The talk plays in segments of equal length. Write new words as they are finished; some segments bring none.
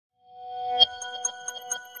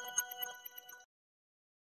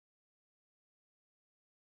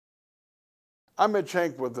I'm Mitch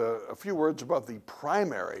Henck with a few words about the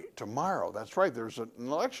primary tomorrow. That's right, there's an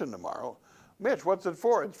election tomorrow. Mitch, what's it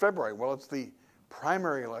for? It's February. Well, it's the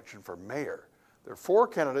primary election for mayor. There are four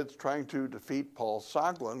candidates trying to defeat Paul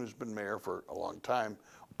Soglin, who's been mayor for a long time,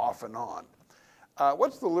 off and on.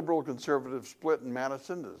 What's the liberal-conservative split in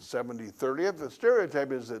Madison? The 70-30. The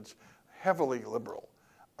stereotype is it's heavily liberal,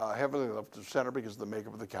 heavily left of center because of the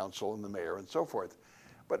makeup of the council and the mayor and so forth.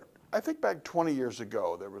 But I think back 20 years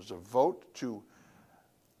ago, there was a vote to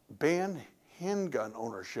ban handgun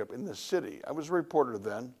ownership in the city. I was a reporter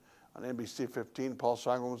then on NBC 15. Paul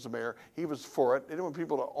Soglin was the mayor. He was for it. They didn't want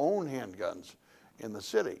people to own handguns in the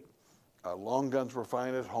city. Long guns were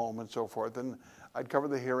fine at home and so forth. And I'd cover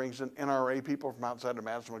the hearings, and NRA people from outside of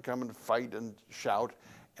Madison would come and fight and shout.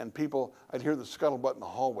 And people, I'd hear the scuttlebutt in the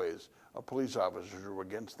hallways of police officers who were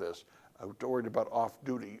against this, worried about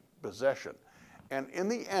off-duty possession. And in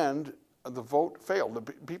the end, the vote failed.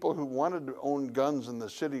 The people who wanted to own guns in the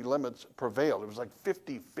city limits prevailed. It was like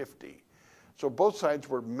 50-50. So both sides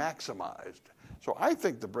were maximized. So I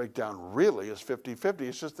think the breakdown really is 50-50.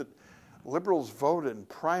 It's just that liberals vote in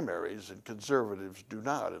primaries and conservatives do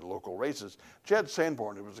not in local races. Jed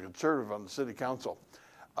Sanborn, who was a conservative on the city council,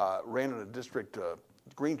 ran in a district,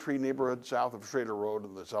 Green Tree neighborhood south of Schrader Road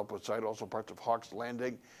on the southwest side, also parts of Hawks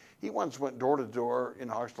Landing. He once went door to door in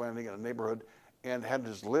Hawks Landing in a neighborhood and had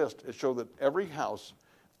his list. It showed that every house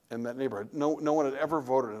in that neighborhood, no one had ever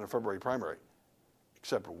voted in a February primary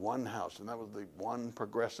except one house, and that was the one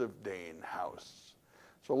Progressive Dane house.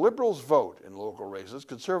 So liberals vote in local races,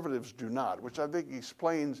 conservatives do not, which I think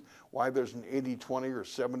explains why there's an 80-20 or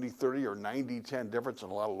 70-30 or 90-10 difference in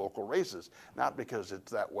a lot of local races, not because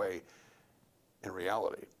it's that way in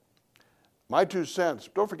reality. My 2 cents,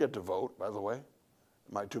 don't forget to vote, by the way.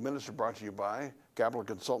 My 2 minutes are brought to you by Capital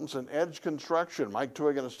Consultants and Edge Construction. Mike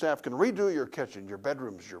Twig and his staff can redo your kitchen, your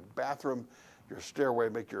bedrooms, your bathroom, your stairway,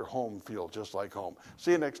 make your home feel just like home.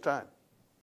 See you next time.